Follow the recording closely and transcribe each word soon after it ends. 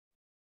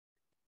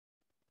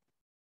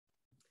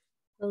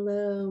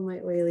Hello, my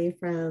oily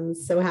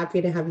friends. So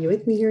happy to have you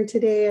with me here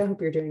today. I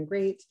hope you're doing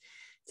great.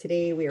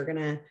 Today, we are going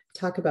to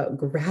talk about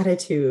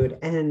gratitude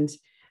and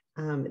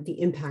the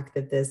impact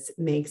that this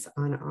makes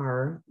on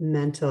our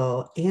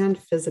mental and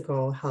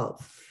physical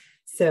health.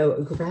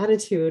 So,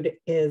 gratitude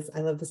is,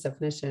 I love this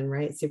definition,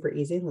 right? Super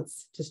easy.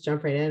 Let's just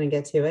jump right in and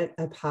get to it.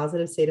 A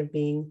positive state of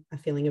being, a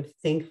feeling of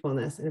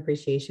thankfulness and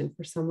appreciation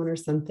for someone or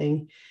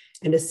something,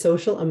 and a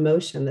social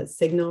emotion that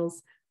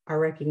signals our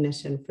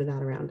recognition for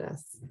that around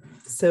us.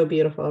 So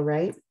beautiful,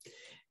 right?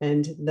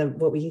 And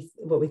what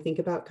we think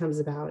about comes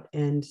about,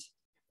 and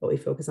what we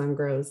focus on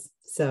grows.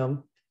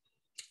 So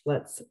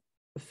let's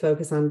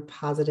focus on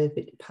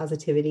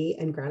positivity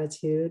and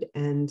gratitude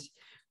and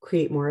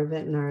create more of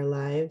it in our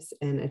lives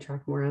and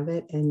attract more of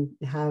it and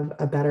have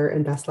a better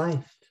and best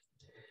life.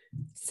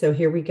 So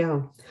here we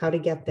go. How to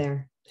get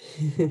there.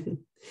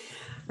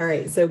 All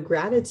right. So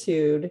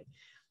gratitude,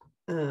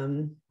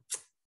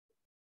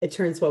 it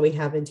turns what we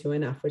have into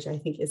enough, which I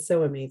think is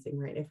so amazing,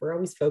 right? If we're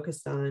always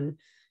focused on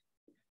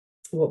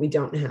what we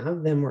don't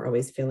have, then we're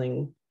always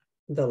feeling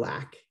the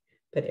lack.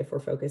 But if we're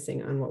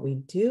focusing on what we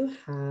do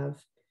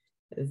have,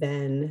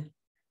 then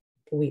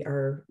we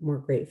are more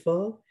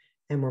grateful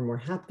and we're more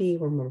happy,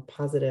 we're more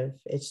positive.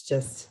 It's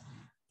just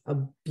a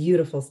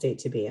beautiful state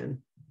to be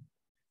in.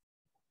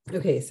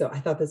 Okay, so I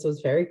thought this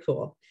was very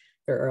cool.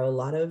 There are a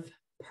lot of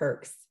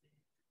perks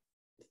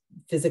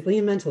physically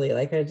and mentally,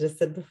 like I just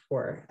said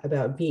before,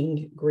 about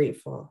being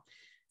grateful.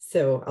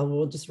 So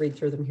we'll just read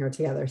through them here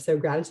together. So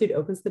gratitude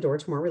opens the door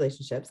to more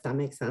relationships. That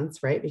makes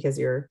sense, right? Because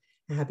you're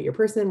a happier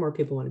person, more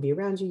people want to be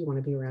around you. You want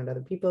to be around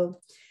other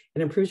people.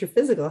 It improves your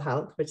physical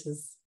health, which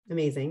is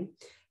amazing.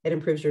 It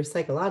improves your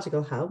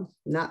psychological health,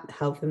 not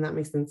health, and that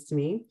makes sense to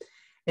me.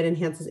 It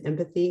enhances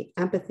empathy,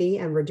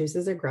 and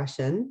reduces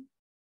aggression.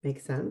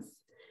 Makes sense.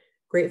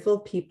 Grateful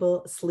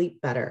people sleep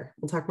better.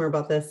 We'll talk more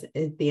about this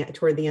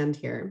toward the end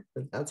here,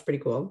 but that's pretty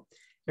cool.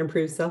 It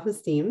improves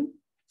self-esteem,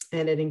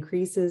 and it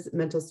increases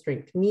mental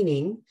strength,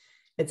 meaning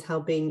it's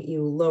helping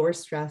you lower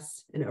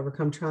stress and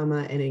overcome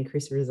trauma and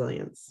increase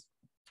resilience.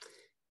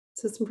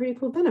 So some pretty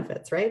cool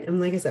benefits, right? And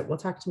like I said, we'll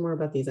talk more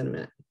about these in a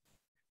minute.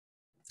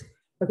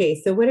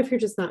 Okay, so what if you're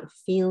just not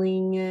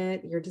feeling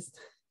it?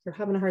 You're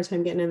having a hard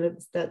time getting into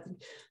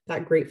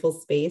that grateful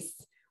space.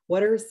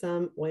 What are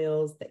some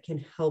oils that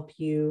can help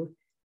you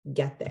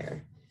get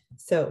there?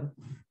 So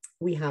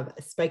we have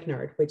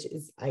spikenard, which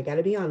is, I got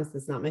to be honest,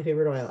 it's not my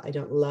favorite oil. I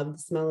don't love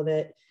the smell of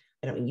it.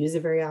 I don't use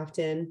it very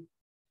often,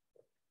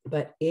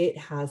 but it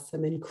has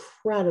some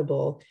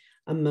incredible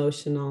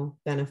emotional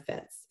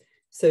benefits.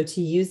 So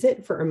to use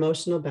it for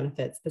emotional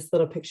benefits, this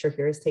little picture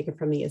here is taken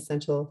from the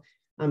Essential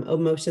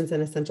Emotions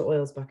and Essential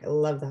Oils book. I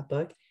love that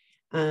book.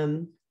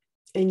 And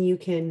you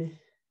can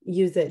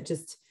use it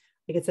just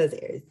like it says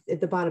at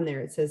the bottom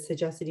there, it says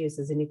suggested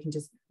uses, and you can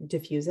just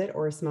diffuse it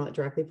or smell it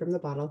directly from the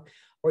bottle,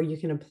 or you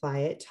can apply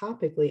it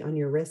topically on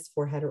your wrist,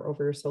 forehead, or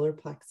over your solar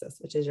plexus,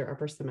 which is your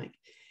upper stomach.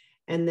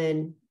 And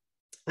then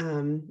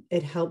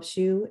it helps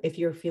you if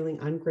you're feeling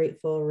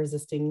ungrateful,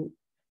 resisting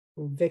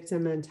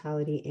victim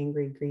mentality,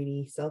 angry,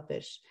 greedy,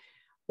 selfish,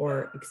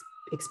 or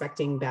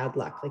expecting bad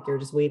luck, like you're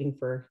just waiting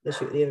for the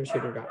other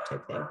shoe to drop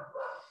type thing.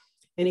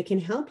 And it can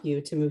help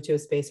you to move to a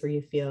space where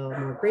you feel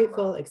more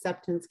grateful,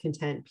 acceptance,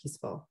 content,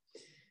 peaceful.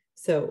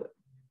 So,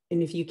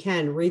 and if you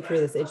can read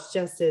through this,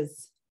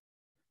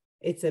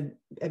 it's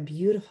a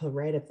beautiful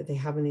write-up that they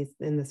have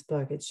in this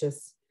book. It's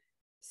just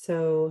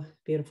so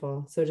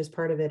beautiful. So just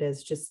part of it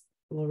is just,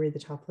 we'll read the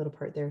top little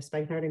part there.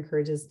 Spikenard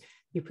encourages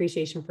the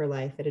appreciation for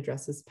life. It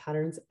addresses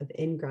patterns of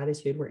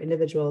ingratitude where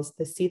individuals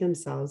see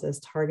themselves as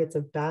targets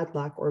of bad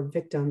luck or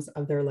victims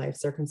of their life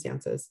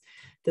circumstances.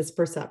 This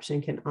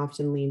perception can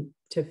often lead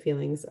to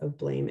feelings of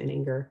blame and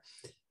anger.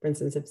 For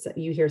instance, if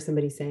you hear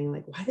somebody saying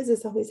like, why does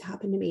this always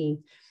happen to me?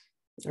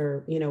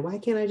 Or, why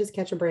can't I just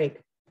catch a break?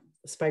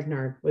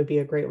 Spikenard would be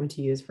a great one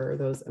to use for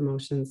those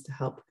emotions to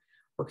help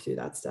work through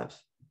that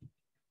stuff.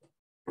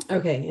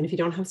 Okay, and if you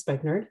don't have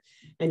spikenard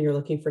and you're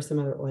looking for some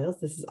other oils,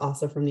 this is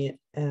also from the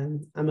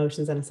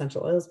Emotions and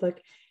Essential Oils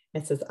book.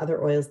 It says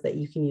other oils that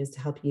you can use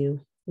to help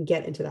you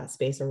get into that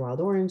space are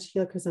wild orange,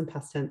 helichrysum,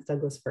 pastance,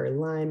 Douglas fir,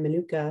 lime,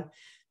 manuka,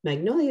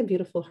 magnolia,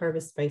 beautiful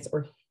harvest spice,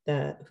 or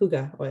the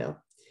hygge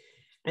oil.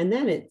 And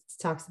then it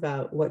talks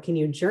about what can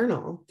you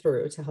journal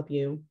through to help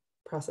you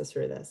process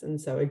through this. And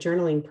so a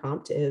journaling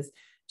prompt is,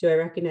 do I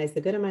recognize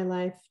the good in my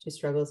life? Do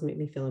struggles make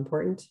me feel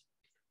important?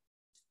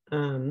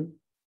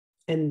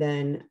 And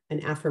then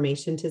an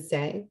affirmation to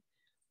say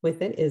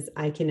with it is,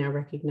 I can now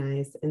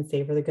recognize and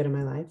savor the good in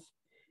my life.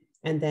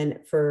 And then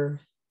for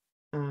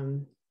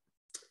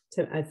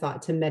I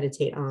thought to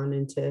meditate on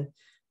and to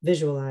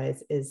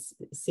visualize is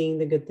seeing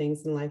the good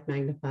things in life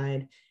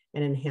magnified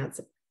and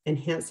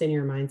enhanced in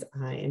your mind's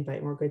eye.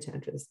 Invite more good to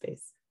enter the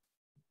space.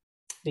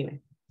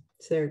 Anyway,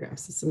 so there you go.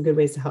 So some good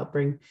ways to help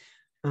bring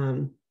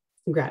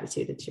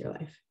gratitude into your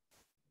life.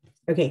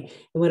 Okay,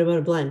 and what about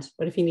a blend?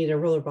 What if you need a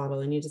roller bottle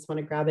and you just want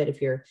to grab it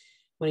if you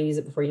want to use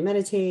it before you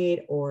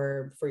meditate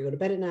or before you go to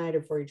bed at night or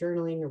before you're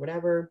journaling or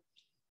whatever?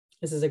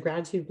 This is a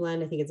gratitude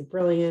blend. I think it's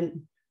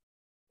brilliant.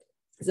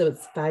 So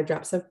it's 5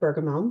 drops of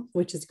bergamot,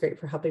 which is great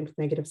for helping with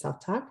negative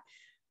self-talk,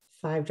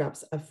 5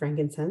 drops of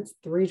frankincense,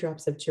 3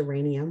 drops of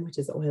geranium, which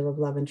is oil of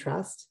love and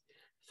trust,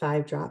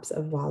 5 drops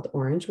of wild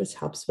orange, which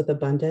helps with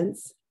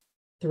abundance,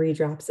 3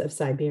 drops of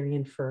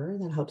Siberian fir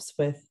that helps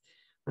with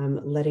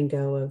letting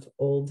go of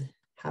old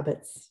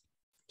habits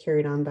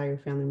carried on by your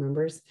family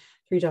members,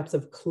 3 drops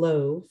of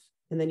clove,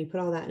 and then you put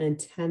all that in a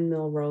 10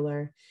 ml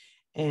roller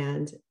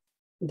and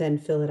then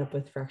fill it up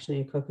with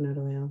fractionated coconut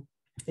oil.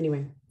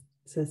 Anyway,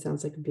 so it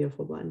sounds like a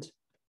beautiful blend.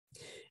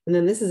 And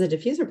then this is a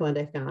diffuser blend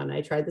I found.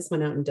 I tried this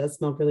one out and it does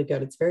smell really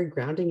good. It's very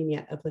grounding and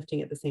yet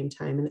uplifting at the same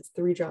time. And it's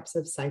 3 drops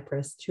of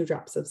cypress, 2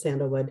 drops of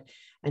sandalwood,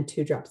 and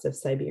 2 drops of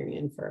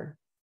Siberian fir.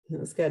 And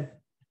it was good.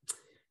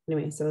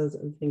 Anyway, so those are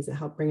the things that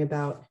help bring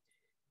about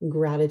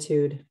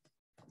gratitude.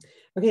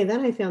 Okay,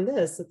 then I found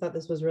this. I thought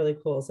this was really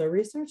cool. So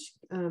research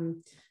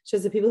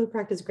shows that people who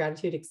practice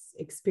gratitude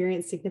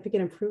experience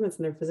significant improvements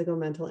in their physical,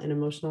 mental, and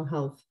emotional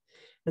health.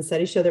 And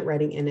studies show that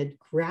writing in a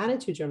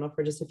gratitude journal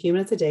for just a few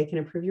minutes a day can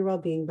improve your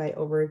well-being by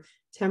over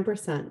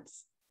 10%.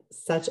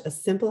 Such a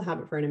simple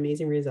habit for an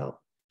amazing result.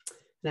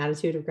 An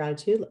attitude of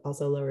gratitude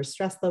also lowers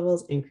stress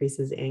levels,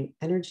 increases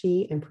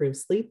energy,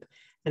 improves sleep,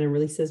 and it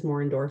releases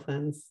more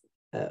endorphins.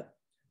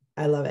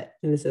 I love it.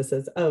 And this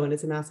says, oh, and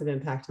it's a massive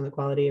impact on the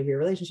quality of your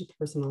relationship,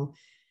 personal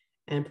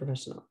and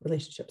professional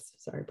relationships.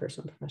 Sorry,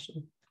 personal and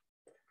professional.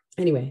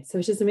 Anyway, so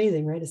it's just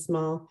amazing, right? A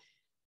small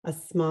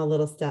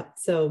little step.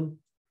 So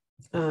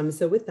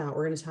with that,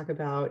 we're going to talk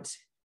about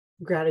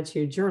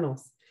gratitude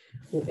journals.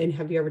 And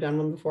have you ever done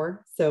one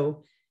before?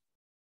 So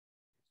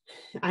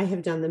I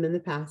have done them in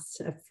the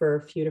past for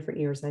a few different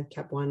years. I've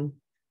kept one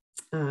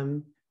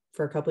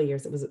for a couple of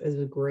years. It was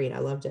great. I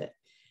loved it.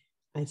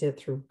 I did it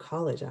through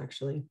college,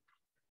 actually.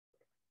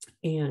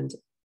 And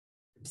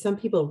some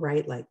people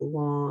write like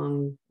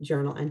long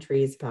journal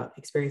entries about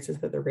experiences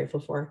that they're grateful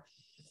for.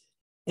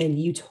 And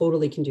you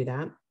totally can do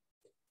that.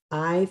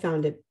 I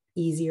found it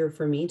easier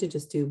for me to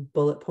just do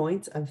bullet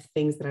points of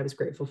things that I was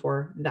grateful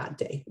for that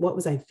day. What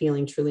was I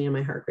feeling truly in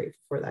my heart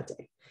grateful for that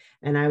day?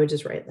 And I would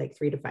just write like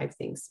 3 to 5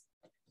 things.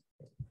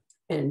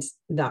 And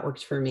that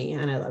worked for me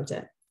and I loved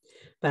it.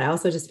 But I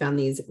also just found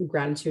these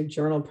gratitude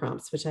journal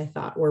prompts, which I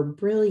thought were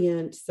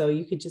brilliant. So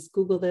you could just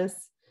Google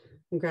this,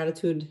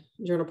 gratitude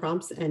journal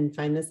prompts, and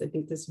find this. I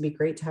think this would be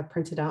great to have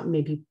printed out and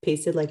maybe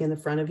pasted like in the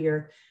front of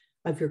your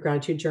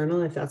gratitude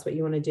journal, if that's what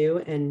you want to do.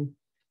 And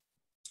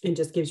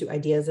just gives you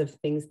ideas of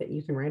things that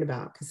you can write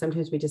about. Because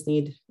sometimes we just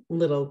need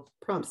little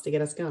prompts to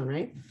get us going,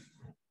 right?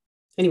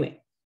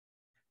 Anyway,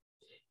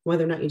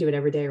 whether or not you do it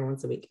every day or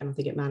once a week, I don't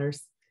think it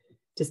matters.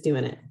 Just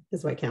doing it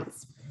is what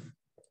counts.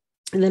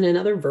 And then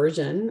another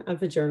version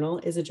of a journal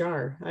is a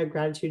jar, a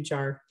gratitude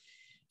jar.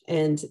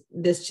 And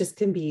this just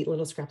can be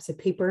little scraps of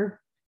paper.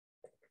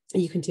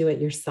 You can do it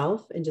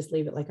yourself and just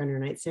leave it like on your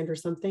nightstand or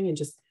something, and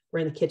just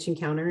right on the kitchen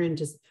counter and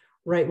just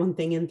write one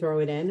thing and throw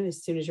it in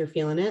as soon as you're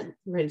feeling it,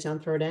 write it down,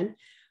 throw it in.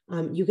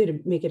 You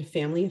could make it a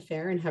family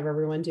affair and have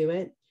everyone do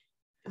it.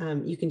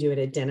 You can do it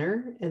at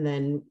dinner and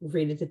then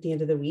read it at the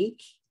end of the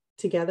week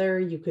together.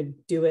 You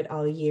could do it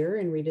all year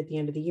and read at the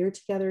end of the year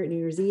together at New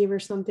Year's Eve or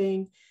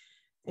something.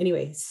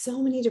 Anyway,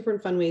 so many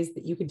different fun ways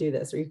that you could do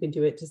this, or you could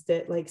do it just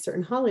at like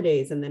certain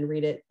holidays and then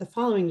read it the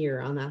following year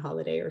on that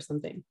holiday or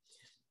something.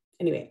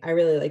 Anyway, I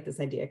really like this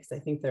idea because I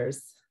think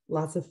there's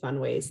lots of fun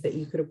ways that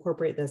you could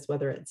incorporate this,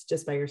 whether it's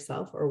just by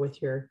yourself or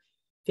with your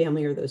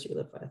family or those you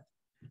live with.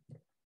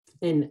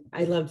 And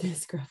I love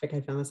this graphic.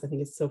 I found this. I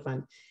think it's so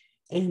fun.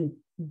 And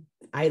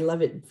I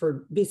love it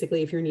for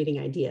basically if you're needing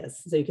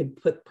ideas. So you could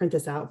print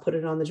this out, put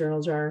it on the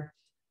journal jar,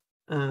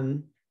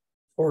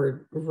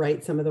 or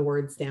write some of the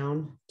words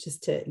down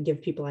just to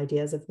give people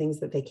ideas of things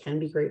that they can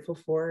be grateful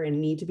for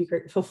and need to be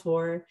grateful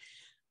for.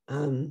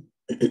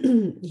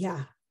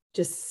 Yeah,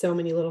 just so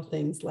many little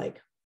things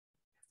like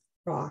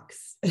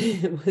rocks, I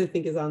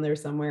think is on there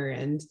somewhere.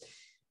 And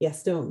yeah,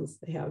 stones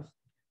they have,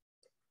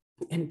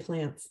 and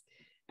plants,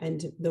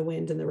 and the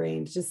wind and the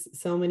rain, just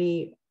so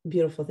many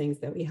beautiful things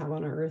that we have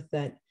on our earth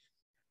that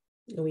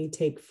we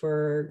take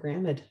for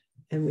granted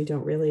and we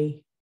don't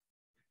really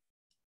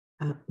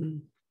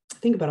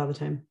think about all the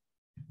time.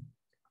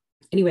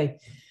 Anyway,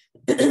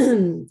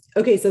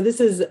 okay, so this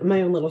is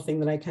my own little thing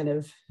that I kind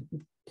of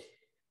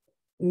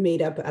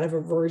made up out of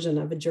a version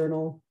of a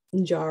journal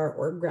jar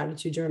or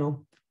gratitude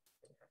journal.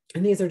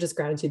 And these are just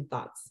gratitude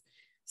thoughts.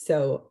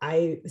 So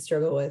I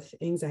struggle with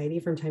anxiety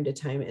from time to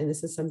time. And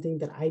this is something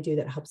that I do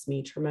that helps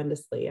me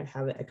tremendously. I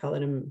call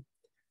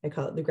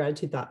it the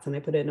gratitude thoughts, and I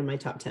put it in my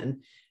top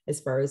 10 as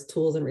far as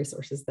tools and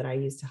resources that I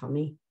use to help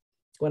me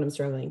when I'm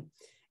struggling.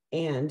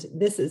 And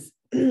this is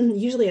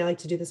usually I like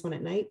to do this one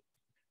at night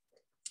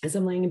as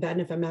I'm laying in bed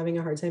and if I'm having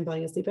a hard time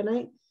falling asleep at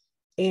night.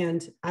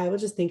 And I will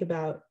just think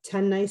about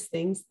 10 nice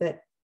things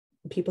that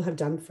people have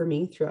done for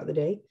me throughout the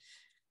day,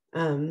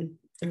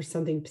 or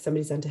something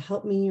somebody's done to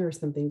help me, or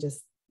something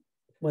just,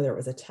 whether it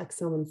was a text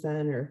someone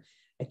sent or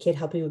a kid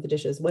helping with the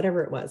dishes,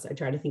 whatever it was. I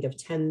try to think of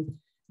 10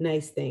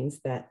 nice things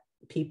that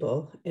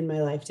people in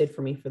my life did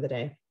for me for the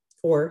day.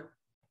 Or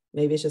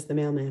maybe it's just the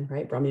mailman,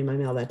 right? Brought me my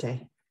mail that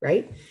day,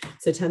 right?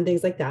 So 10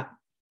 things like that.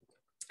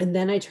 And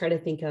then I try to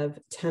think of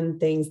 10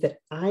 things that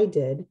I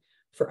did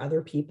for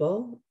other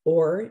people,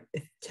 or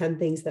 10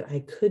 things that I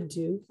could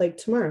do like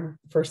tomorrow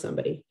for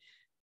somebody.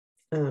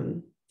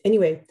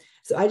 Anyway,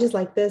 so I just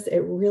like this. It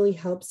really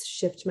helps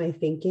shift my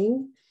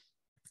thinking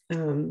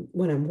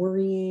when I'm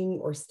worrying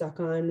or stuck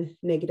on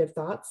negative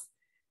thoughts.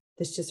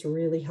 This just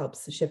really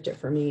helps shift it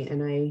for me.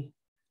 And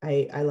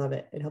I love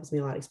it. It helps me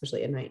a lot,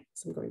 especially at night.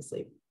 So I'm going to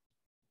sleep.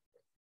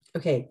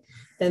 Okay.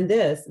 Then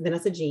this,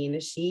 Vanessa Jean,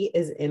 she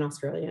is in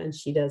Australia and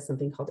she does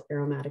something called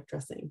aromatic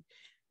dressing.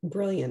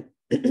 Brilliant.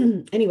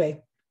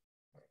 Anyway,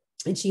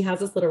 and she has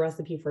this little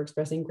recipe for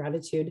expressing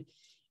gratitude.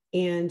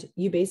 And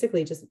you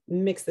basically just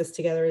mix this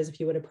together as if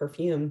you would a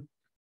perfume,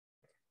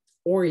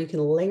 or you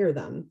can layer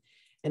them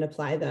and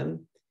apply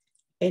them.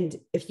 And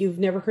if you've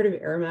never heard of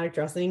aromatic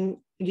dressing,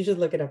 you should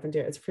look it up and do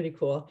it. It's pretty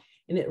cool.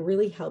 And it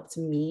really helped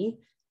me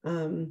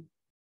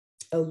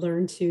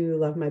learn to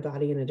love my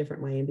body in a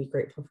different way and be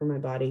grateful for my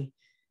body.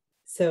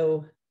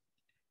 So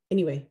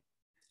anyway,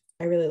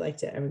 I really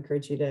liked it. I would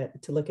encourage you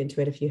to look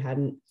into it if you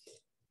hadn't.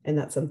 And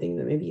that's something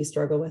that maybe you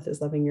struggle with, is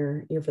loving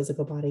your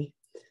physical body.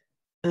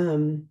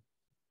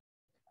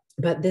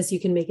 But this you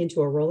can make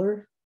into a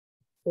roller,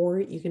 or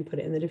you can put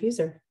it in the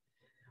diffuser,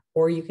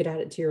 or you could add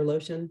it to your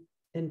lotion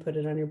and put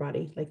it on your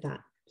body like that.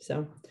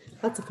 So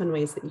lots of fun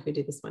ways that you could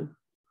do this one.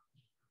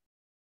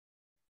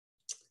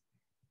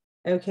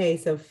 Okay,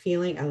 so I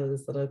love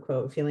this little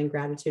quote, feeling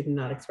gratitude and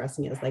not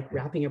expressing it is like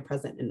wrapping a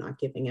present and not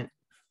giving it.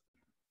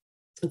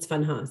 It's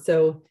fun, huh?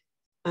 So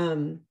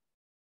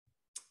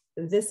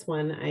this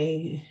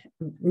one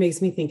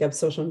makes me think of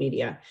social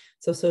media.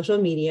 So social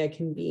media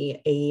can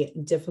be a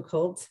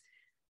difficult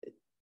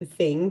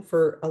thing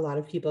for a lot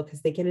of people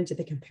because they get into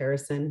the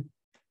comparison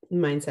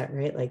mindset,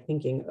 right? Like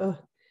thinking, oh,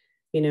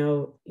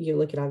 you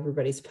look at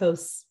everybody's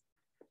posts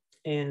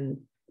and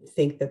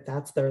think that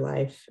that's their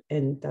life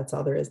and that's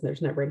all there is. And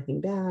there's never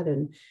anything bad.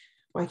 And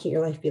why can't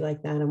your life be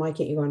like that? And why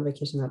can't you go on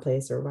vacation to that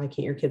place? Or why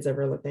can't your kids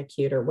ever look that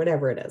cute, or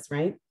whatever it is,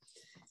 right?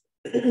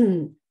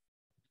 And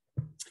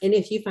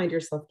if you find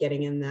yourself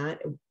getting in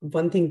that,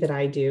 one thing that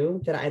I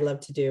do that I love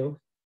to do,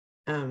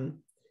 and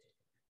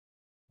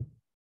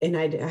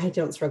I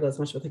don't struggle as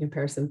much with the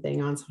comparison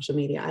thing on social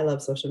media. I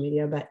love social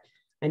media, but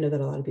I know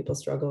that a lot of people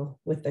struggle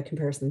with the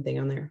comparison thing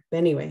on there. But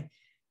anyway,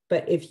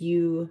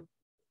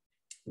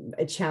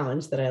 a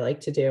challenge that I like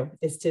to do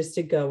is just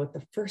to go with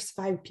the first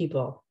 5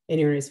 people in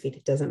your newsfeed.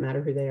 It doesn't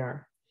matter who they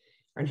are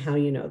and how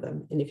you know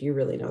them, and if you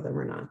really know them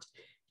or not.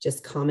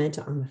 Just comment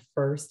on the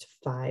first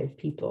 5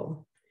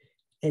 people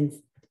and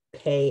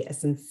pay a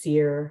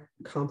sincere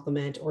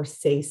compliment or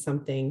say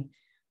something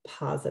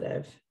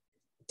positive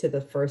to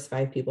the first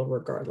 5 people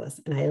regardless.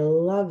 And I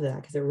love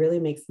that because it really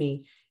makes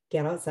me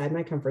get outside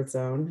my comfort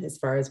zone as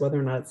far as whether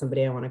or not it's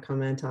somebody I want to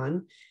comment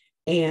on,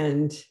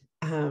 and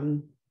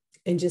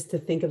just to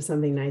think of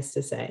something nice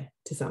to say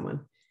to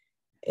someone.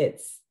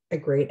 It's a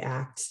great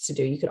act to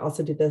do. You could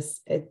also do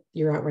this if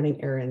you're out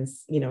running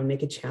errands,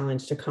 make a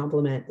challenge to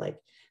compliment like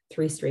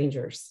 3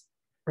 strangers,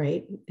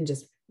 right? And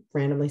just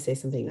randomly say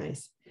something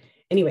nice.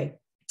 Anyway,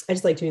 I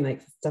just like doing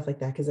like stuff like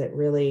that because it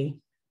really,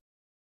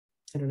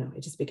 I don't know,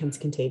 it just becomes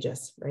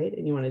contagious, right?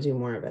 And you want to do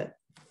more of it.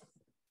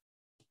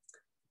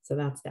 So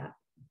that's that.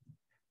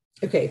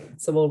 Okay,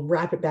 so we'll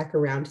wrap it back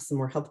around to some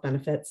more health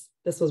benefits.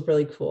 This was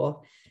really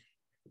cool.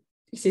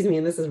 Excuse me,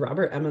 and this is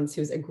Robert Emmons,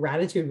 who's a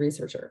gratitude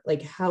researcher.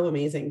 Like, how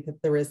amazing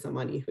that there is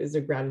somebody who is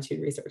a gratitude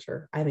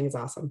researcher. I think it's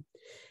awesome.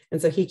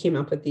 And so he came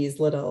up with these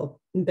little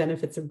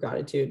benefits of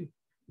gratitude.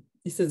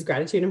 He says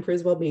gratitude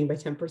improves well-being by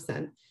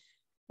 10%,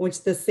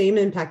 which the same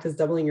impact as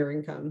doubling your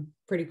income.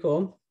 Pretty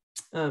cool.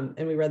 And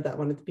we read that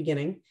one at the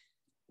beginning.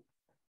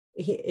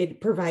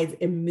 It provides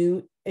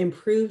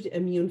improved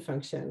immune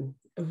function.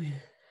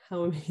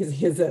 How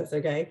amazing is this?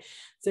 Okay.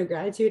 So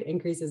gratitude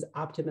increases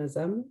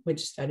optimism,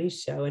 which studies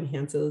show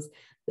enhances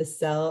the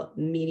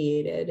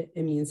cell-mediated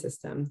immune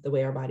system, the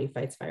way our body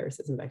fights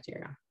viruses and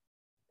bacteria.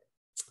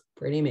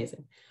 Pretty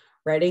amazing.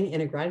 Writing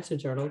in a gratitude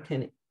journal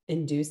can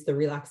induce the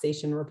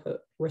relaxation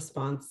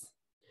response,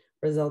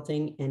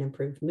 resulting in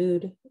improved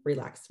mood,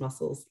 relaxed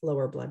muscles,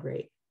 lower blood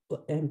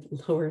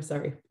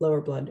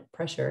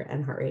pressure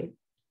and heart rate.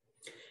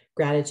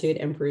 Gratitude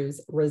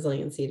improves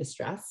resiliency to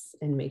stress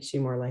and makes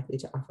you more likely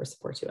to offer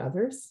support to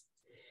others.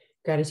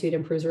 Gratitude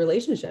improves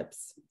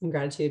relationships, and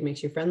gratitude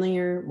makes you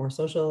friendlier, more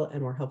social,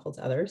 and more helpful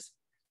to others.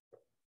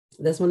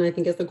 This one I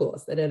think is the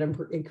coolest, that it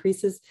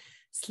increases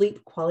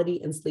sleep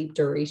quality and sleep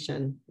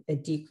duration.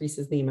 It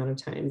decreases the amount of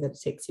time that it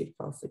takes you to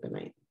fall asleep at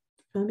night.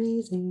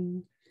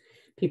 Amazing.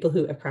 People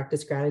who have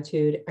practiced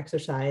gratitude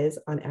exercise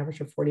on average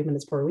of 40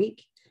 minutes per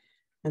week.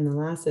 And the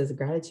last is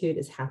gratitude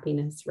is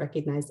happiness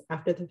recognized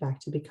after the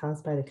fact to be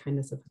caused by the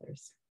kindness of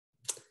others.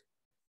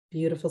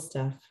 Beautiful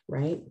stuff,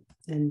 right?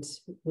 And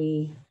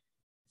we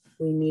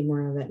need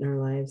more of it in our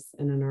lives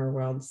and in our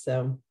world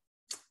so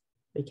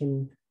we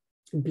can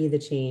be the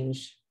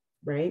change,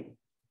 right?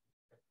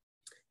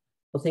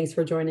 Well, thanks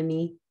for joining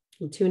me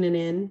and tuning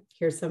in.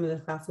 Here's some of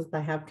the classes that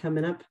I have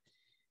coming up,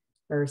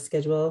 or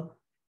schedule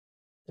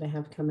that I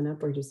have coming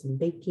up. We're doing some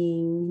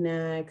baking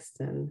next,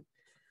 and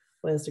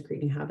oil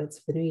secreting habits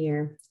for the new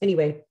year.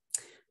 Anyway,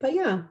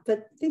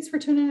 but thanks for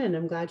tuning in.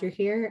 I'm glad you're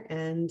here,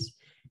 and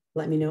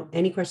let me know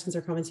any questions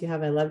or comments you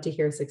have. I love to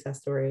hear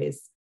success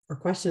stories or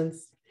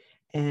questions.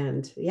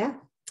 And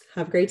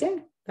have a great day.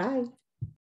 Bye.